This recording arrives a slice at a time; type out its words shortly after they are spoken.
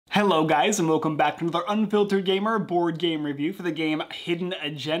Hello guys, and welcome back to another Unfiltered Gamer board game review for the game Hidden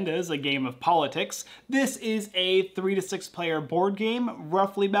Agendas, a game of politics. This is a 3 to 6 player board game,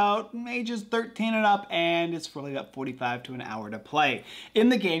 roughly about ages 13 and up, and it's really about 45 to an hour to play. In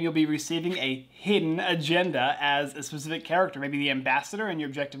the game, you'll be receiving a hidden agenda as a specific character, maybe the ambassador, and your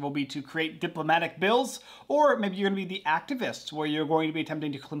objective will be to create diplomatic bills, or maybe you're going to be the activist, where you're going to be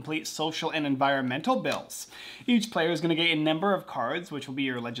attempting to complete social and environmental bills. Each player is going to get a number of cards, which will be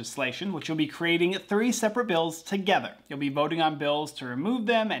your legislation, which you'll be creating 3 separate bills together. You'll be voting on bills to remove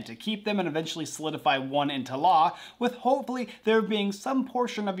them and to keep them and eventually solidify one into law, with hopefully there being some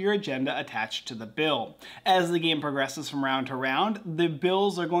portion of your agenda attached to the bill. As the game progresses from round to round, the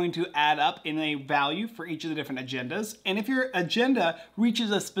bills are going to add up in a value for each of the different agendas, and if your agenda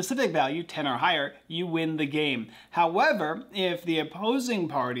reaches a specific value, 10 or higher, you win the game. However, if the opposing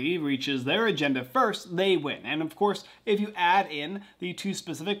party reaches their agenda first, they win. And of course, if you add in the 2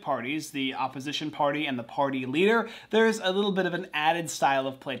 specific parties, the opposition party and the party leader, there's a little bit of an added style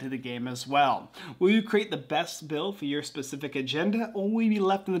of play to the game as well. Will you create the best bill for your specific agenda, or will you be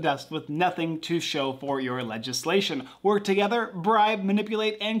left in the dust with nothing to show for your legislation? Work together, bribe,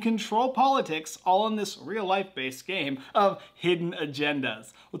 manipulate, and control politics, all in this real-life-based game of hidden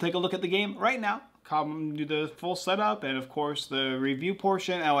agendas. We'll take a look at the game right now, come do the full setup, and of course the review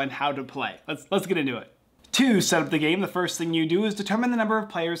portion, and how to play. Let's get into it. To set up the game, the first thing you do is determine the number of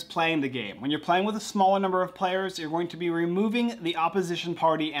players playing the game. When you're playing with a smaller number of players, you're going to be removing the opposition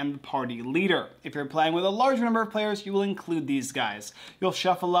party and the party leader. If you're playing with a larger number of players, you will include these guys. You'll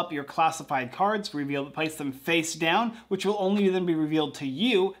shuffle up your classified cards, place them face down, which will only then be revealed to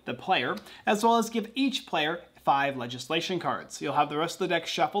you, the player, as well as give each player 5 legislation cards. You'll have the rest of the deck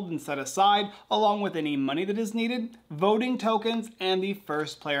shuffled and set aside, along with any money that is needed, voting tokens, and the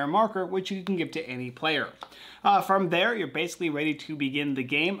first player marker, which you can give to any player. From there, you're basically ready to begin the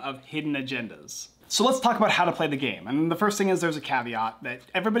game of hidden agendas. So let's talk about how to play the game. And the first thing is there's a caveat that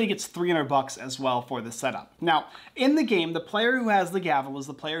everybody gets $300 as well for the setup. Now, in the game, the player who has the gavel is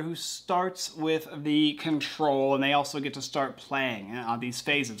the player who starts with the control, and they also get to start playing on these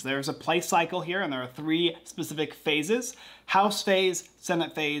phases. There's a play cycle here, and there are 3 specific phases: House phase,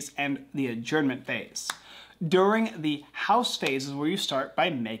 Senate phase, and the adjournment phase. During the House phase is where you start by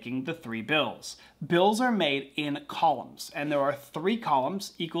making the 3 bills. Bills are made in columns, and there are 3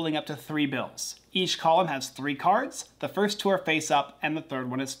 columns equaling up to 3 bills. Each column has 3 cards. The first 2 are face up, and the third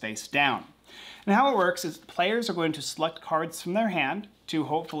one is face down. And how it works is players are going to select cards from their hand to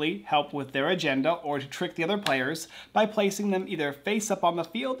hopefully help with their agenda or to trick the other players by placing them either face up on the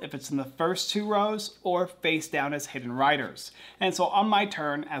field if it's in the first 2 rows, or face down as hidden riders. And so on my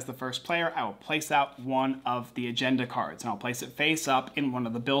turn as the first player, I will place out one of the agenda cards, and I'll place it face up in one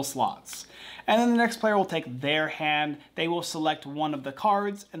of the bill slots. And then the next player will take their hand, they will select one of the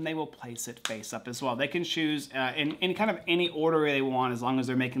cards, and they will place it face up as well. They can choose in kind of any order they want, as long as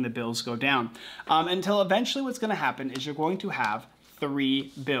they're making the bills go down. Until eventually what's going to happen is you're going to have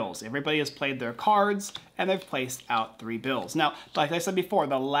 3 bills. Everybody has played their cards, and they've placed out 3 bills. Now, like I said before,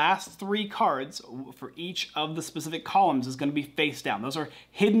 the last 3 cards for each of the specific columns is going to be face down. Those are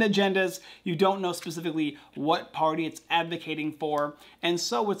hidden agendas. You don't know specifically what party it's advocating for. And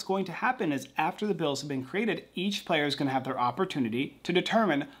so what's going to happen is after the bills have been created, each player is going to have their opportunity to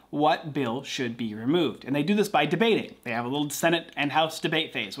determine what bill should be removed. And they do this by debating. They have a little Senate and House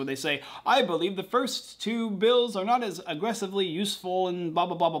debate phase where they say, I believe the first 2 bills are not as aggressively useful and blah,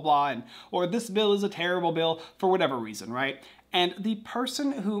 blah, blah, blah, blah, or this bill is a terrible bill for whatever reason, right? And the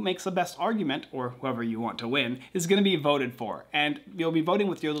person who makes the best argument, or whoever you want to win, is going to be voted for. And you'll be voting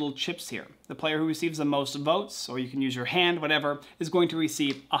with your little chips here. The player who receives the most votes, or you can use your hand, whatever, is going to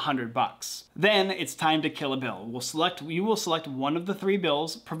receive $100. Then it's time to kill a bill. You will select one of the 3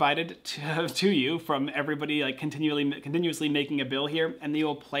 bills provided to you from everybody, like continuously making a bill here, and you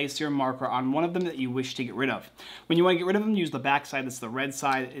will place your marker on one of them that you wish to get rid of. When you want to get rid of them, use the back side. That's the red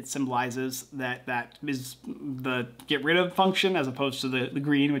side. It symbolizes that is the get rid of function, as opposed to the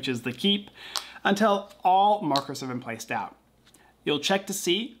green, which is the keep, until all markers have been placed out. You'll check to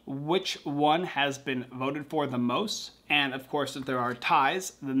see which one has been voted for the most, and of course if there are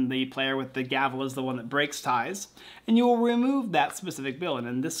ties, then the player with the gavel is the one that breaks ties, and you will remove that specific bill. And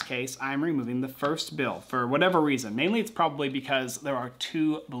in this case, I'm removing the first bill for whatever reason. Mainly it's probably because there are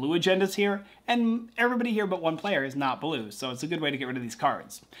 2 blue agendas here, and everybody here but one player is not blue, so it's a good way to get rid of these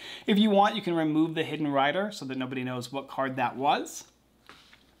cards. If you want, you can remove the hidden rider so that nobody knows what card that was.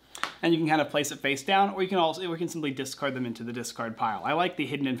 And you can kind of place it face down, or you can simply discard them into the discard pile. I like the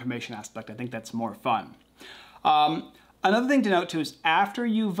hidden information aspect. I think that's more fun. Another thing to note too is after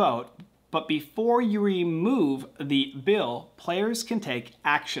you vote, But before you remove the bill, players can take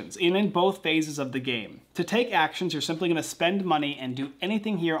actions in both phases of the game. To take actions, you're simply going to spend money and do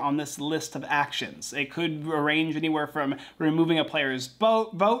anything here on this list of actions. It could range anywhere from removing a player's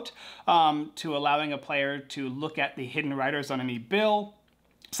vote to allowing a player to look at the hidden writers on any bill.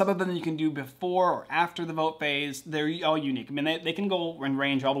 Some of them you can do before or after the vote phase. They're all unique. I mean, they can go and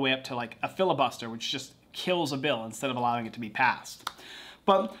range all the way up to like a filibuster, which just kills a bill instead of allowing it to be passed.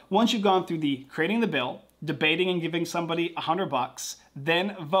 But once you've gone through the creating the bill, debating and giving somebody $100,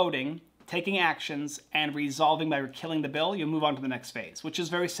 then voting, taking actions, and resolving by killing the bill, you'll move on to the next phase, which is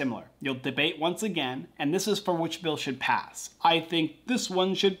very similar. You'll debate once again, and this is for which bill should pass. I think this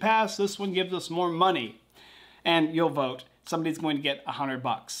one should pass, this one gives us more money. And you'll vote. Somebody's going to get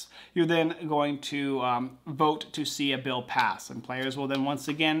 $100. You're then going to vote to see a bill pass, and players will then once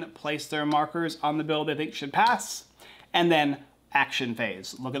again place their markers on the bill they think should pass, and then action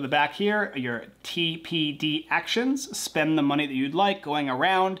phase. Look at the back here, your TPD actions. Spend the money that you'd like going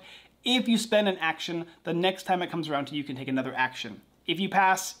around. If you spend an action, the next time it comes around to you, you can take another action. If you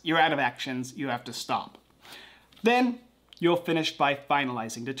pass, you're out of actions, you have to stop. Then you'll finish by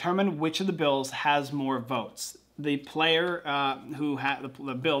finalizing. Determine which of the bills has more votes. The player who had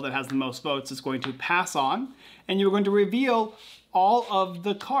the bill that has the most votes is going to pass on, and you're going to reveal all of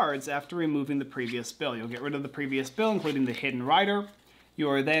the cards after removing the previous bill. You'll get rid of the previous bill, including the hidden rider. You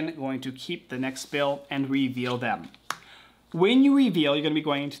are then going to keep the next bill and reveal them. When you reveal, you're going to be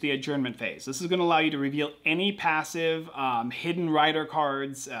going into the adjournment phase. This is going to allow you to reveal any passive hidden rider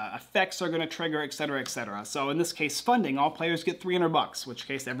cards, effects are going to trigger, etc., etc. So in this case, funding, all players get $300, which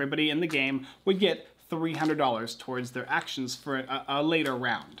case everybody in the game would get $300 towards their actions for a later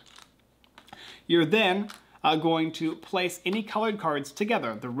round. You're then going to place any colored cards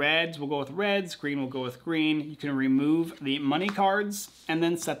together. The reds will go with reds, green will go with green. You can remove the money cards and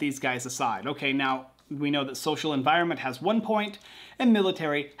then set these guys aside. Okay, now we know that social environment has 1 point and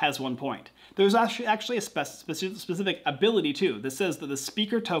military has 1 point. There's actually a specific ability too that says that the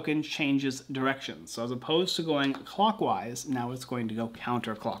speaker token changes direction. So as opposed to going clockwise, now it's going to go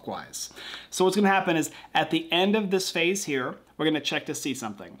counterclockwise. So what's going to happen is at the end of this phase here, we're going to check to see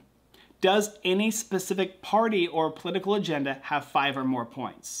something. Does any specific party or political agenda have 5 or more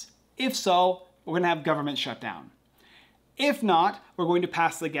points? If so, we're going to have government shutdown. If not, we're going to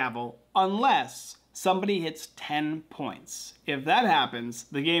pass the gavel unless somebody hits 10 points. If that happens,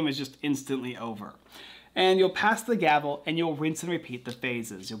 the game is just instantly over. And you'll pass the gavel and you'll rinse and repeat the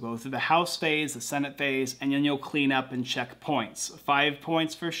phases. You'll go through the House phase, the Senate phase, and then you'll clean up and check points. 5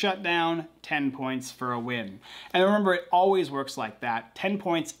 points for shutdown, 10 points for a win. And remember, it always works like that. 10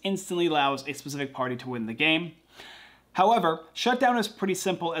 points instantly allows a specific party to win the game. However, shutdown is pretty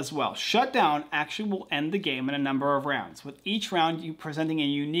simple as well. Shutdown actually will end the game in a number of rounds, with each round you presenting a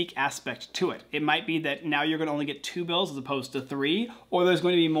unique aspect to it. It might be that now you're going to only get 2 bills as opposed to 3, or there's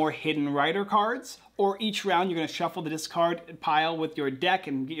going to be more hidden rider cards, or each round you're going to shuffle the discard pile with your deck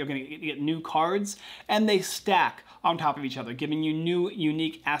and you're going to get new cards, and they stack on top of each other, giving you new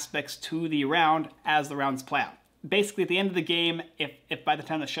unique aspects to the round as the rounds play out. Basically, at the end of the game, if by the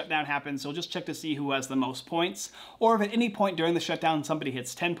time the shutdown happens, you'll just check to see who has the most points, or if at any point during the shutdown somebody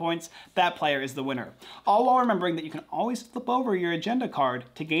hits 10 points, that player is the winner. All while remembering that you can always flip over your agenda card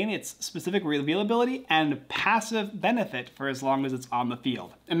to gain its specific revealability and passive benefit for as long as it's on the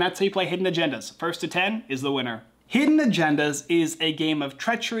field. And that's how you play Hidden Agendas. First to 10 is the winner. Hidden Agendas is a game of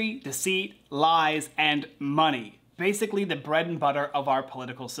treachery, deceit, lies, and money. Basically the bread and butter of our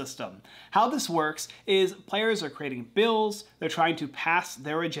political system. How this works is players are creating bills, they're trying to pass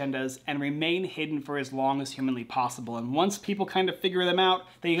their agendas and remain hidden for as long as humanly possible. And once people kind of figure them out,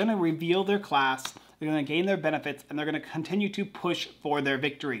 they're going to reveal their class, they're going to gain their benefits, and they're going to continue to push for their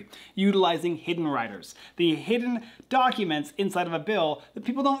victory, utilizing hidden writers. The hidden documents inside of a bill that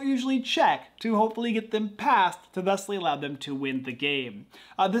people don't usually check to hopefully get them passed to thusly allow them to win the game.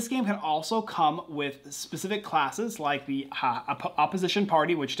 This game can also come with specific classes like the opposition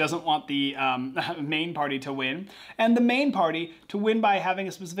party, which doesn't want the main party to win, and the main party to win by having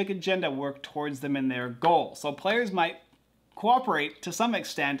a specific agenda work towards them in their goal. So players might cooperate to some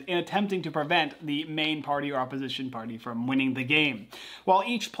extent in attempting to prevent the main party or opposition party from winning the game. While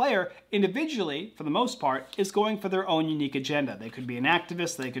each player individually, for the most part, is going for their own unique agenda. They could be an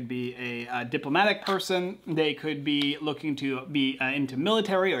activist, they could be a diplomatic person, they could be looking to be into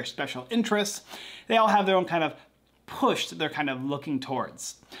military or special interests. They all have their own kind of push that they're kind of looking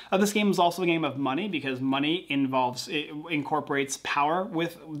towards. This game is also a game of money because money incorporates power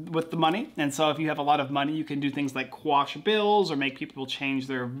with the money. And so if you have a lot of money, you can do things like quash bills or make people change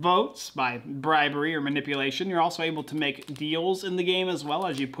their votes by bribery or manipulation. You're also able to make deals in the game as well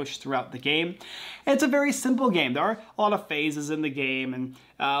as you push throughout the game. And it's a very simple game. There are a lot of phases in the game and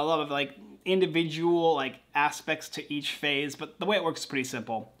a lot of individual aspects to each phase, but the way it works is pretty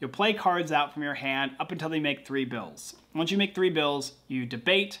simple. You'll play cards out from your hand up until they make 3 bills. Once you make 3 bills, you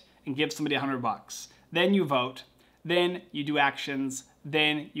debate and give somebody $100. Then you vote, then you do actions,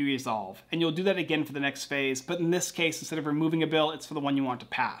 then you resolve. And you'll do that again for the next phase, but in this case, instead of removing a bill, it's for the one you want to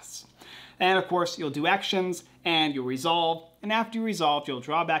pass. And of course, you'll do actions and you'll resolve. And after you resolve, you'll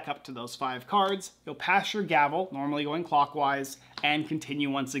draw back up to those 5 cards. You'll pass your gavel, normally going clockwise, and continue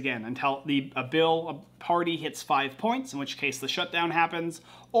once again until a party hits 5 points, in which case the shutdown happens,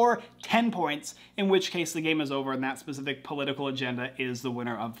 or 10 points, in which case the game is over and that specific political agenda is the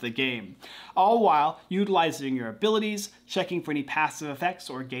winner of the game. All while utilizing your abilities, checking for any passive effects,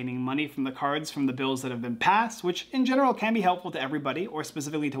 or gaining money from the cards from the bills that have been passed, which in general can be helpful to everybody, or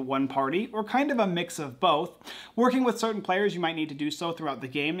specifically to one party, or kind of a mix of both. Working with certain players, you might need to do so throughout the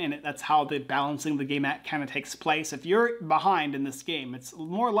game, and that's how the balancing the game kind of takes place. If you're behind in this game, it's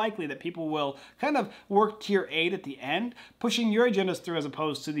more likely that people will kind of work to your aid at the end, pushing your agendas through as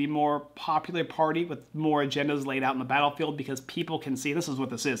opposed to the more popular party with more agendas laid out in the battlefield, because people can see this is what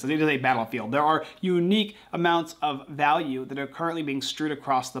this is. It is a battlefield. There are unique amounts of value that are currently being strewed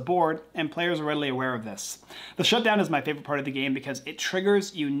across the board, and players are readily aware of this. The shutdown is my favorite part of the game because it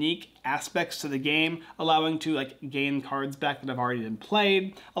triggers unique aspects to the game, allowing to gain cards back that have already been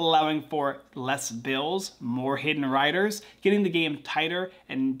played, allowing for less bills, more hidden riders, getting the game tighter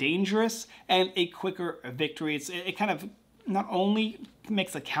and dangerous, and a quicker victory. It kind of not only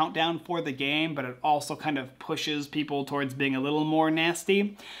makes a countdown for the game, but it also kind of pushes people towards being a little more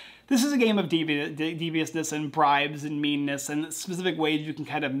nasty. This is a game of deviousness and bribes and meanness and specific ways you can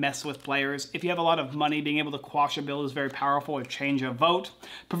kind of mess with players. If you have a lot of money, being able to quash a bill is very powerful, or change a vote.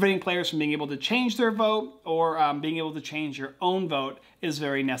 Preventing players from being able to change their vote or being able to change your own vote is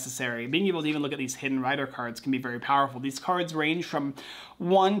very necessary. Being able to even look at these hidden rider cards can be very powerful. These cards range from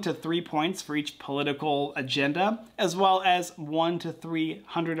 1 to 3 points for each political agenda, as well as $1 to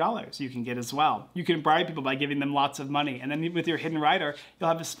 $300 you can get as well. You can bribe people by giving them lots of money, and then with your hidden rider, you'll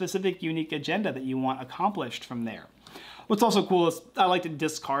have a specific unique agenda that you want accomplished from there. What's also cool is I like to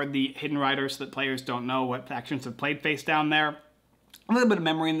discard the hidden rider so that players don't know what factions have played face down there. A little bit of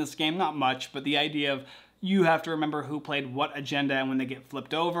memory in this game, not much, but the idea of you have to remember who played what agenda, and when they get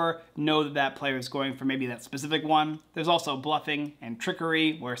flipped over, know that that player is going for maybe that specific one. There's also bluffing and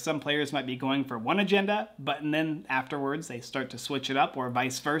trickery, where some players might be going for one agenda, but then afterwards they start to switch it up, or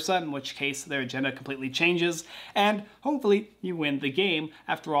vice versa, in which case their agenda completely changes, and hopefully you win the game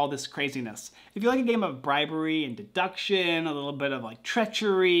after all this craziness. If you like a game of bribery and deduction, a little bit of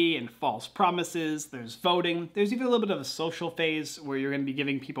treachery and false promises, there's voting, there's even a little bit of a social phase where you're going to be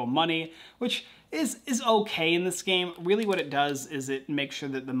giving people money, which is okay in this game. Really what it does is it makes sure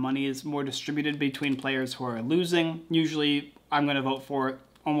that the money is more distributed between players who are losing. Usually I'm going to vote for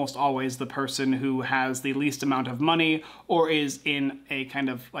almost always the person who has the least amount of money or is in a kind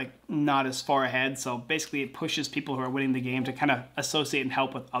of not as far ahead. So basically it pushes people who are winning the game to kind of associate and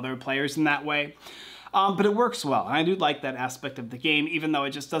help with other players in that way. But it works well, and I do like that aspect of the game, even though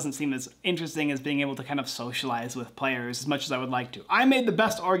it just doesn't seem as interesting as being able to kind of socialize with players as much as I would like to. I made the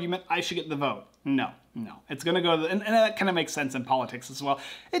best argument, I should get the vote. No. It's gonna go to and that kind of makes sense in politics as well.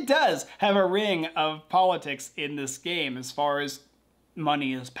 It does have a ring of politics in this game as far as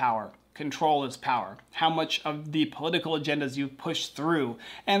money is power. Control is power. How much of the political agendas you push through,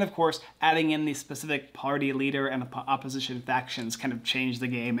 and of course, adding in the specific party leader and opposition factions kind of change the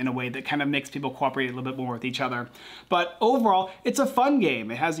game in a way that kind of makes people cooperate a little bit more with each other. But overall, it's a fun game.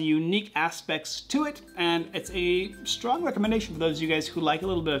 It has unique aspects to it, and it's a strong recommendation for those of you guys who like a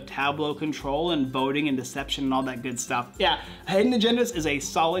little bit of tableau control and voting and deception and all that good stuff. Yeah, Hidden Agendas is a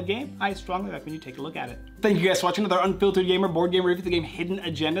solid game. I strongly recommend you take a look at it. Thank you guys for watching another Unfiltered Gamer board game review of the game Hidden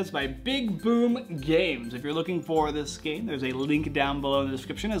Agendas by Big Boom Games. If you're looking for this game, there's a link down below in the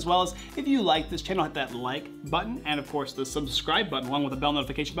description, as well as if you like this channel, hit that like button and of course the subscribe button along with the bell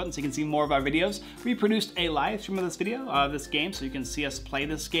notification button so you can see more of our videos. We produced a live stream of this video, this game, so you can see us play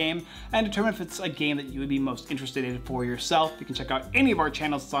this game and determine if it's a game that you would be most interested in for yourself. You can check out any of our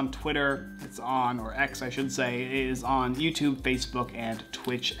channels. It's on Twitter, or X I should say, it is on YouTube, Facebook, and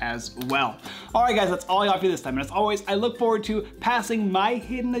Twitch as well. Alright guys, that's all I got for you this time, and as always, I look forward to passing my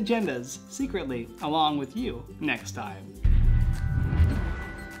hidden agendas secretly along with you next time.